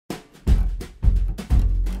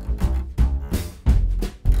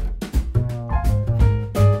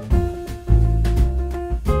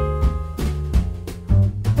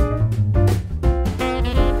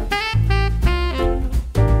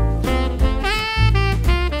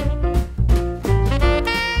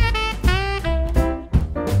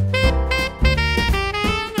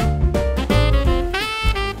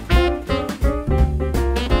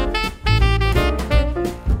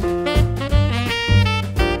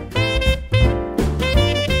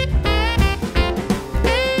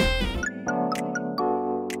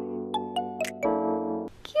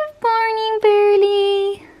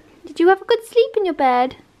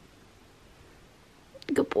bed.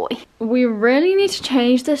 Good boy. We really need to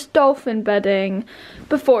change this dolphin bedding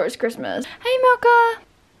before it's Christmas. Hey, Milka.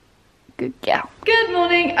 Good girl. Good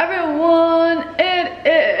morning, everyone. It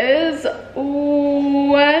is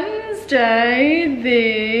Wednesday,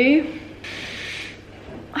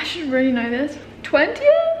 I should really know this,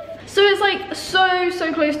 20th? So it's like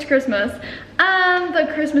so close to Christmas, and the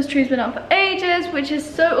Christmas tree's been up for ages, which is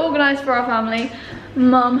so organized for our family.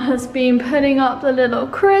 Mum has been putting up the little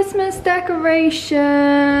Christmas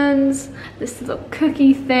decorations, this little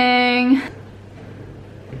cookie thing.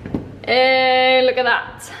 Hey, look at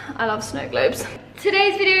that. I love snow globes.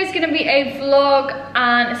 Today's video is going to be a vlog,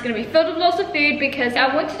 and it's going to be filled with lots of food because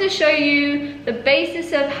I wanted to show you the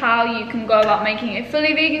basis of how you can go about making a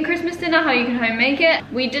fully vegan Christmas dinner, how you can home make it.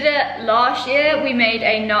 We did it last year, we made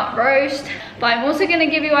a nut roast, but I'm also going to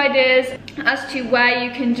give you ideas as to where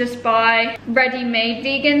you can just buy ready-made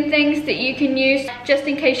vegan things that you can use just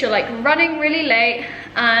in case you're like running really late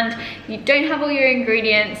and you don't have all your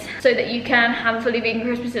ingredients, so that you can have a fully vegan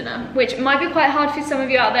Christmas dinner, which might be quite hard for some of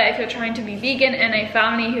you out there if you're trying to be vegan in a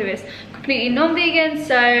family who is completely non-vegan.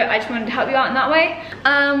 So I just wanted to help you out in that way.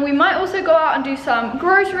 We might also go out and do some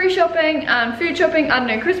grocery shopping and food shopping and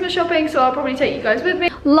no Christmas shopping, so I'll probably take you guys with me.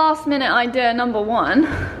 Last minute idea number one.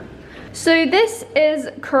 So this is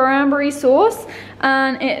cranberry sauce,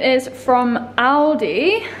 and it is from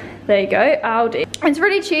Aldi. There you go, Aldi. It's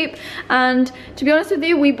really cheap, and to be honest with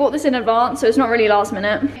you, we bought this in advance, so it's not really last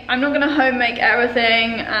minute. I'm not gonna home make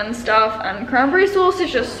everything and stuff, and cranberry sauce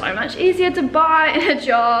is just so much easier to buy in a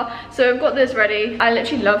jar. So I've got this ready. I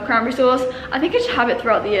literally love cranberry sauce. I think I should have it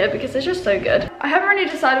throughout the year because it's just so good. I haven't really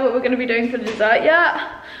decided what we're gonna be doing for dessert yet.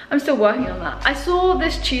 I'm still working on that. I saw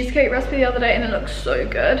this cheesecake recipe the other day and it looks so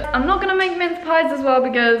good. I'm not gonna make mince pies as well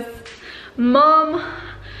because Mum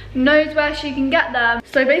knows where she can get them.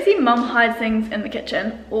 So basically Mum hides things in the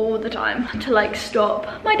kitchen all the time to like stop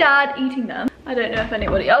my dad eating them. I don't know if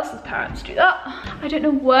anybody else's parents do that. I don't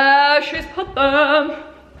know where she's put them.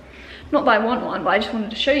 Not that I want one, but I just wanted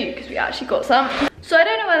to show you because we actually got some. So I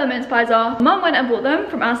don't know where the mince pies are. Mum went and bought them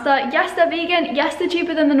from Asda. Yes, they're vegan. Yes, they're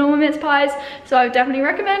cheaper than the normal mince pies. So I would definitely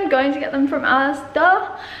recommend going to get them from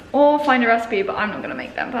Asda or find a recipe, but I'm not gonna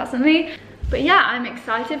make them personally. But yeah, I'm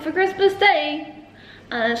excited for Christmas Day.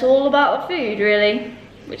 And it's all about the food, really,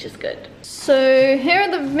 which is good. So here are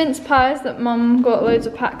the mince pies that Mum got loads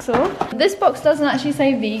of packs of. This box doesn't actually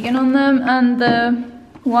say vegan on them, and the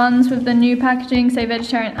ones with the new packaging say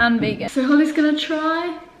vegetarian and vegan. So Holly's gonna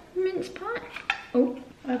try mince pie. Oh,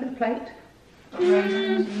 over the plate. Try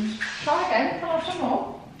again, can I have some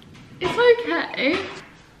more? It's okay.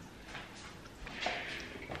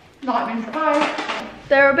 Like mince pie.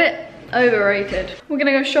 They're a bit overrated. We're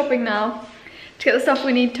gonna go shopping now to get the stuff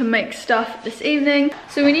we need to make stuff this evening.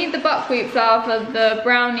 So we need the buckwheat flour for the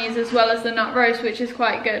brownies as well as the nut roast, which is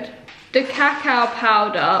quite good. The cacao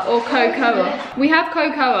powder or cocoa. We have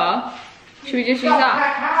cocoa. Should we just use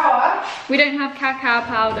that? Cacao. We don't have cacao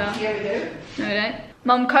powder. Yeah, we do. No, we don't.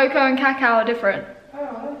 Mum, cocoa and cacao are different.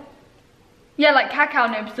 Oh. Yeah, like cacao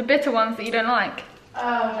nibs, the bitter ones that you don't like. Oh,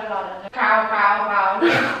 I don't like it.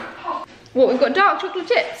 Cow. What, we've got dark chocolate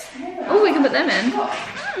chips? Oh, we can put them in.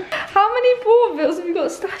 How many Bournevils have you got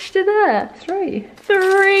stashed in there? 3.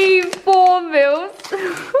 3 Bournevils.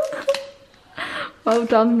 Well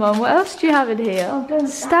done, Mum. What else do you have in here?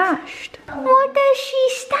 Stashed. What does she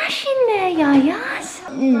stash in there, Yayas?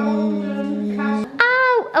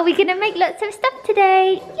 Oh, are we gonna make lots of stuff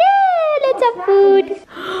today? Yeah, lots of food.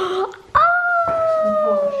 Oh,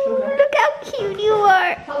 look how cute you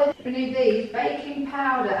are. We need these, baking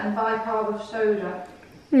powder and bicarb of soda.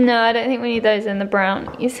 No, I don't think we need those in the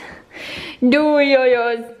brownies. No,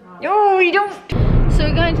 yours. No, you don't. So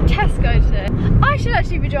we're going to Tesco today. I should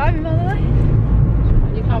actually be driving, by the way.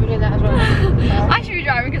 You can't be doing that as well. I should be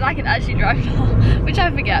driving because I can actually drive now, which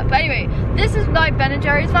I forget. But anyway, this is my Ben &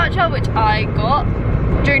 Jerry's voucher, which I got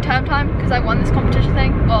during term time because I won this competition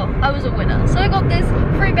thing. Well, I was a winner. So I got this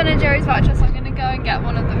free Ben & Jerry's voucher, so I'm going to go and get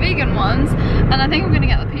one of the vegan ones. And I think I'm going to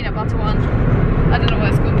get the peanut butter one. I don't know what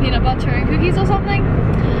it's called, peanut butter and cookies or something.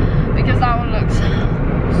 Because that one looks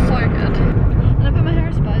so good. And I put my hair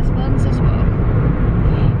in spice buns as well.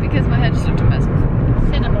 Because my hair just looked a mess.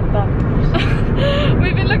 Cinnamon buns.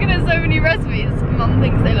 We've been looking at so many recipes. Mum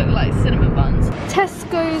thinks they look like cinnamon buns.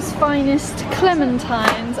 Tesco's finest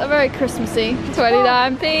clementines are very Christmassy.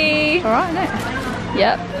 29p. Alright, no.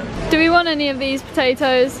 Yep. Do we want any of these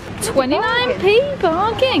potatoes? 29p?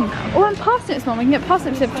 Bargain. Oh, and parsnips, Mum. We can get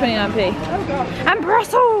parsnips here for 29p. Oh god. And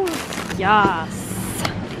Brussels! Yes.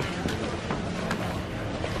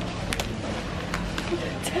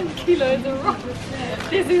 10 kilos of rice.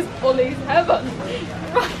 This is Ollie's heaven.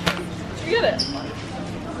 Should we get it?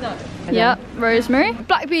 No. Yeah, rosemary.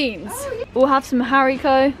 Black beans. We'll have some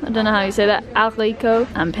haricot, I don't know how you say that, apricot,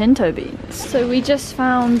 and pinto beans. So we just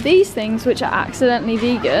found these things which are accidentally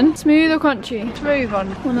vegan. Smooth or crunchy? Smooth one.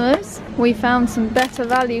 One of those. We found some better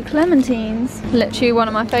value clementines. Literally one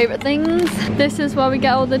of my favourite things. This is where we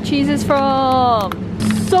get all the cheeses from.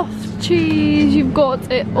 Soft cheese, you've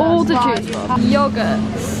got it all to choose from.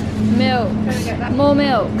 Yogurts, milks, more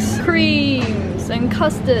milks, creams and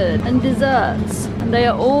custard and desserts. And they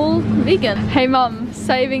are all vegan. Hey mum,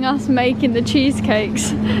 saving us making the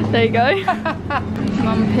cheesecakes. There you go.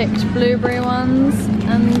 Mum picked blueberry ones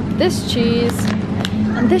and this cheese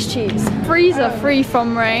and this cheese. Freezer free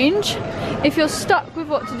from range. If you're stuck with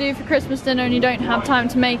what to do for Christmas dinner and you don't have time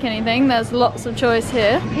to make anything, there's lots of choice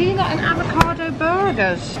here. Peanut and avocado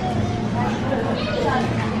burgers.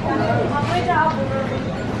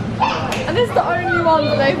 And this is the only one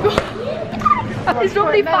that they've got. It's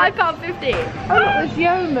normally £5.50. Oh look, there's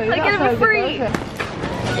Yomu. I get it for free.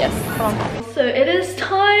 Yes. So it is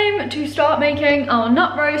time to start making our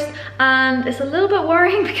nut roast, and it's a little bit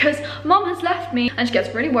worrying because Mom has left me and she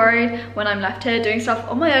gets really worried when I'm left here doing stuff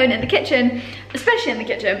on my own in the kitchen, especially in the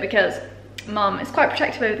kitchen because Mum is quite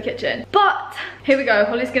protective over the kitchen. But here we go,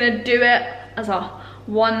 Holly's gonna do it as our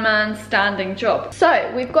one-man standing job.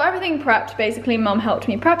 So we've got everything prepped. Basically Mum helped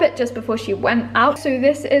me prep it just before she went out. So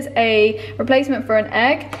this is a replacement for an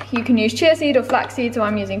egg. You can use chia seed or flax seed, so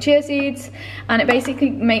I'm using chia seeds, and it basically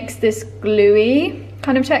makes this gluey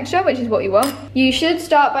kind of texture, which is what you want. You should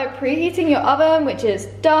start by preheating your oven, which is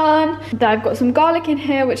done. I've got some garlic in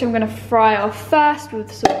here which I'm going to fry off first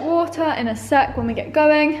with some water in a sec when we get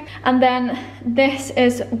going, and then this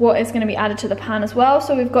is what is going to be added to the pan as well.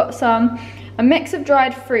 So we've got a mix of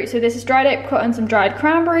dried fruit. So this is dried apricot and some dried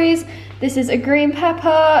cranberries. This is a green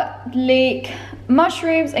pepper, leek,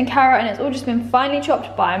 mushrooms and carrot, and it's all just been finely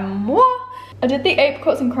chopped by moi. I did the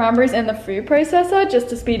apricots and cranberries in the food processor just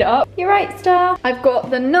to speed it up. You're right, Star. I've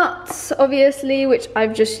got the nuts, obviously, which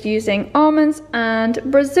I'm just using almonds and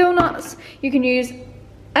Brazil nuts. You can use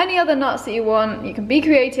any other nuts that you want. You can be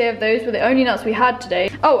creative. Those were the only nuts we had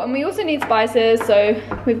today. Oh, and we also need spices. So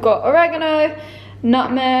we've got oregano,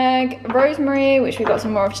 nutmeg, rosemary, which we got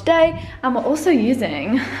some more of today, and we're also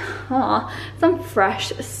using some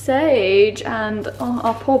fresh sage, and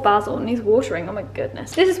our poor basil needs watering. Oh my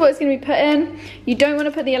goodness. This is what it's going to be put in. You don't want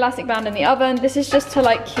to put the elastic band in the oven. This is just to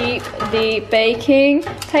like keep the baking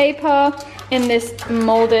paper in this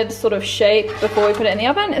molded sort of shape before we put it in the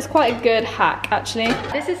oven. It's quite a good hack actually.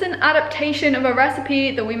 This is an adaptation of a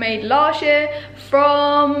recipe that we made last year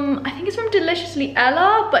from, I think it's from Deliciously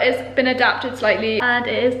Ella, but it's been adapted slightly and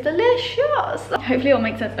it is delicious. Hopefully it'll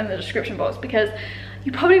make sense in the description box because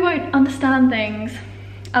you probably won't understand things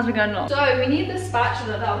as we're going along. So we need the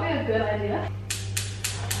spatula, that would be a good idea.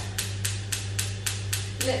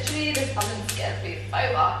 Literally this oven scares me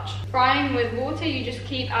so much. Frying with water, you just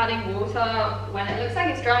keep adding water when it looks like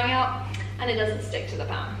it's drying out and it doesn't stick to the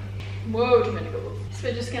pan. Whoa, too many bubbles. So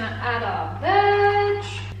we're just gonna add our veg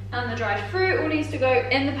and the dried fruit all needs to go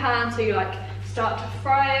in the pan, so you like start to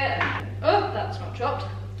fry it. Oh, that's not chopped.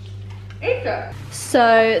 Okay.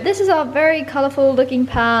 So this is our very colourful looking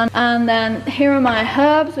pan, and then here are my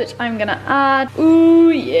herbs which I'm gonna add.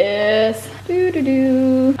 Ooh yes.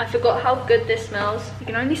 Doo-doo-doo. I forgot how good this smells. You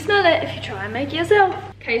can only smell it if you try and make it yourself.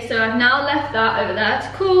 Okay, so I've now left that over there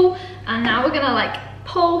to cool, and now we're gonna like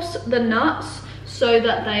pulse the nuts so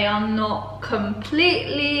that they are not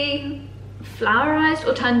completely flourized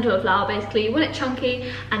or turned into a flour. Basically you want it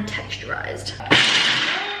chunky and texturized.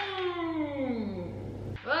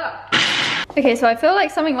 Okay, so I feel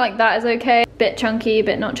like something like that is okay. Bit chunky,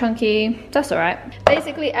 bit not chunky, that's all right.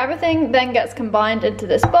 Basically everything then gets combined into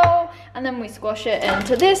this bowl, and then we squash it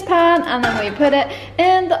into this pan, and then we put it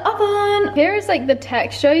in the oven. Here is like the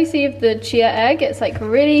texture you see of the chia egg. It's like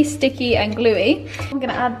really sticky and gluey. I'm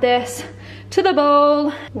gonna add this to the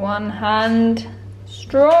bowl. One hand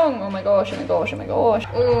strong. Oh my gosh, oh my gosh, oh my gosh.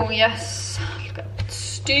 Oh yes, look at the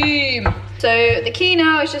steam. So the key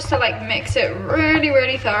now is just to like mix it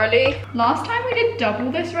really thoroughly. Last time we did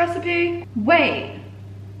double this recipe. Wait,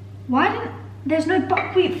 why didn't, there's no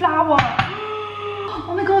buckwheat flour.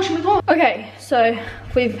 Oh my gosh, oh my god. Okay, so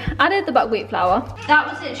we've added the buckwheat flour. That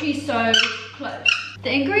was literally so close.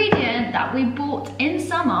 The ingredient that we bought in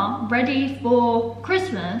summer, ready for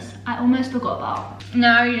Christmas, I almost forgot about.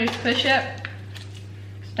 Now you just push it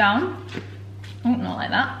down. Oh, not like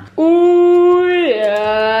that. Oh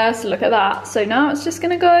yes, look at that. So now it's just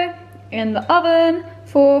gonna go in the oven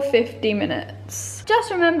for 50 minutes.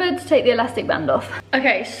 Just remembered to take the elastic band off.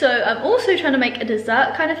 Okay, so I'm also trying to make a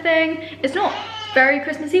dessert kind of thing. It's not very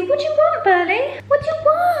Christmassy. What do you want, Burley? What do you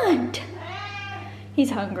want? He's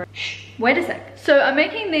hungry. Wait a sec. So I'm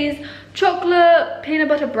making these chocolate peanut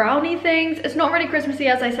butter brownie things. It's not really Christmassy,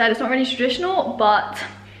 as I said. It's not really traditional, but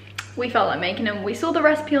we felt like making them. We saw the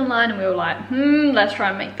recipe online and we were like, let's try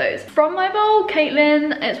and make those. From my bowl,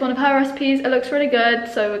 Caitlin, it's one of her recipes. It looks really good,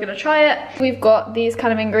 so we're gonna try it. We've got these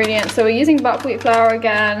kind of ingredients. So we're using buckwheat flour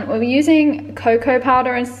again. We're using cocoa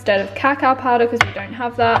powder instead of cacao powder because we don't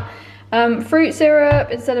have that. Fruit syrup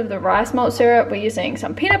instead of the rice malt syrup. We're using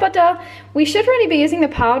some peanut butter. We should really be using the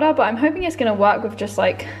powder, but I'm hoping it's gonna work with just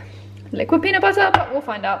like liquid peanut butter, but we'll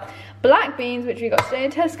find out. Black beans, which we got today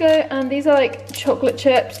in Tesco, and these are like chocolate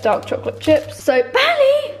chips, dark chocolate chips. So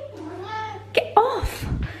Burley, get off.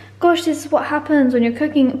 Gosh, this is what happens when you're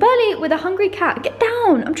cooking. Burley, with a hungry cat, get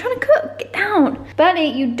down. I'm trying to cook, get down. Burley,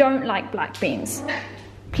 you don't like black beans.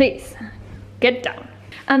 Please, get down.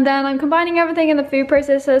 And then I'm combining everything in the food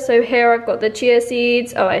processor. So here I've got the chia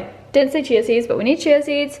seeds. Oh, I didn't say chia seeds, but we need chia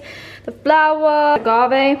seeds. The flour,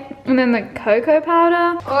 agave, and then the cocoa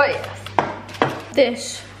powder. Oh yes.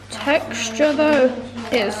 This texture though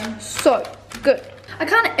is so good. I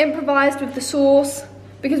kind of improvised with the sauce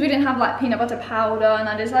because we didn't have like peanut butter powder, and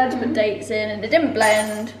I decided to put dates in and it didn't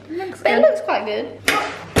blend. But it looks quite good.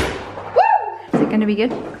 Woo! Is it gonna be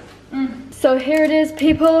good? So here it is,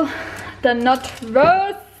 people. The nut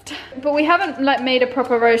roast. But we haven't like made a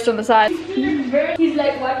proper roast on the side. He's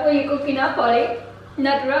like, what were you cooking up, Holly?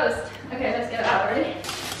 Nut roast. Okay, let's get it out already.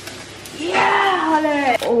 Yeah,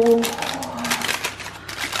 Holly. Oh,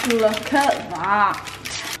 look at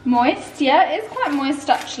that. Moist, yeah, it's quite moist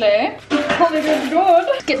actually. Holly,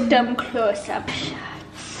 good. Get them close up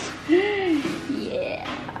shots. Yeah.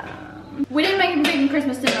 We didn't make a vegan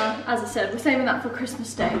Christmas dinner, as I said. We're saving that for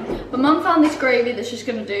Christmas Day. But Mum found this gravy that she's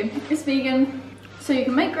gonna do. It's vegan, so you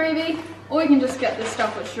can make gravy, or you can just get this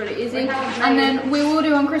stuff, which is really easy. And then we will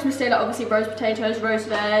do on Christmas Day, like obviously roast potatoes, roast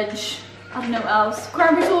veg, I don't know what else.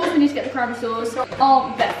 Cranberry sauce, we need to get the cranberry sauce.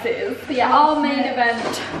 Our Bess's. But yeah, our main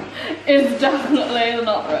event is definitely the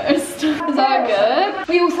nut roast. Is that good?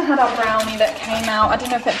 We also had our brownie that came out. I don't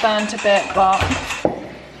know if it burnt a bit, but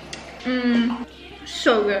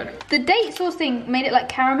so good. The date sauce thing made it like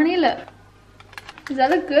caramelly. Look, does that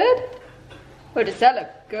look good? Or does that look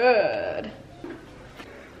good?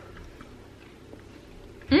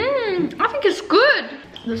 I think it's good.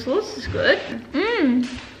 The sauce is good.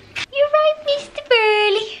 You're right, Mr.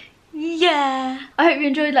 Burley. Yeah. I hope you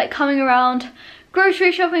enjoyed like coming around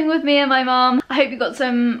grocery shopping with me and my mom. I hope you got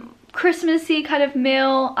some Christmassy kind of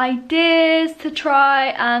meal ideas to try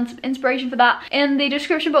and some inspiration for that. In the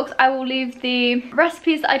description box I will leave the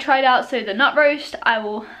recipes that I tried out. So the nut roast, I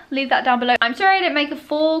will leave that down below. I'm sorry I didn't make a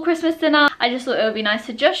full Christmas dinner. I just thought it would be nice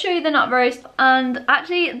to just show you the nut roast. And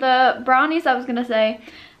actually the brownies, I was gonna say,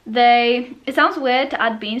 it sounds weird to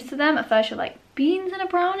add beans to them. At first you're like, beans in a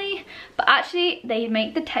brownie? But actually they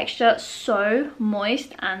make the texture so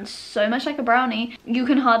moist and so much like a brownie. You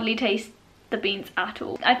can hardly taste the beans at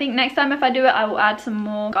all. I think next time if I do it, I will add some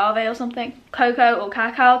more agave or something, cocoa or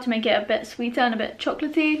cacao, to make it a bit sweeter and a bit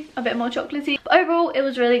chocolatey, a bit more chocolatey. But overall it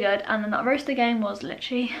was really good, and the nut roast again was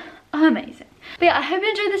literally amazing. But yeah, I hope you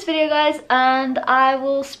enjoyed this video guys, and I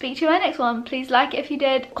will speak to you in my next one. Please like it if you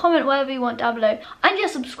did, comment whatever you want down below, and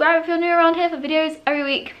just subscribe if you're new around here for videos every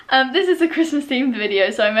week. This is a Christmas themed video,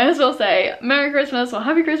 so I may as well say Merry Christmas or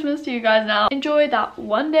Happy Christmas to you guys now. Enjoy that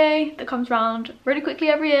one day that comes around really quickly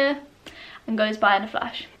every year and goes by in a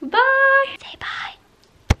flash. Bye! Say bye.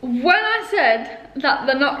 When I said that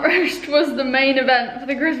the nut roast was the main event for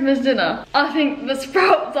the Christmas dinner, I think the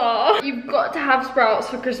sprouts are. You've got to have sprouts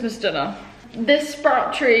for Christmas dinner. This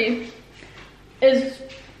sprout tree is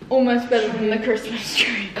almost better than the Christmas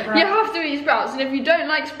tree. You have to eat sprouts, and if you don't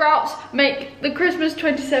like sprouts, make the Christmas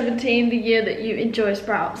 2017 the year that you enjoy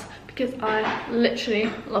sprouts, because I literally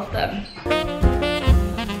love them.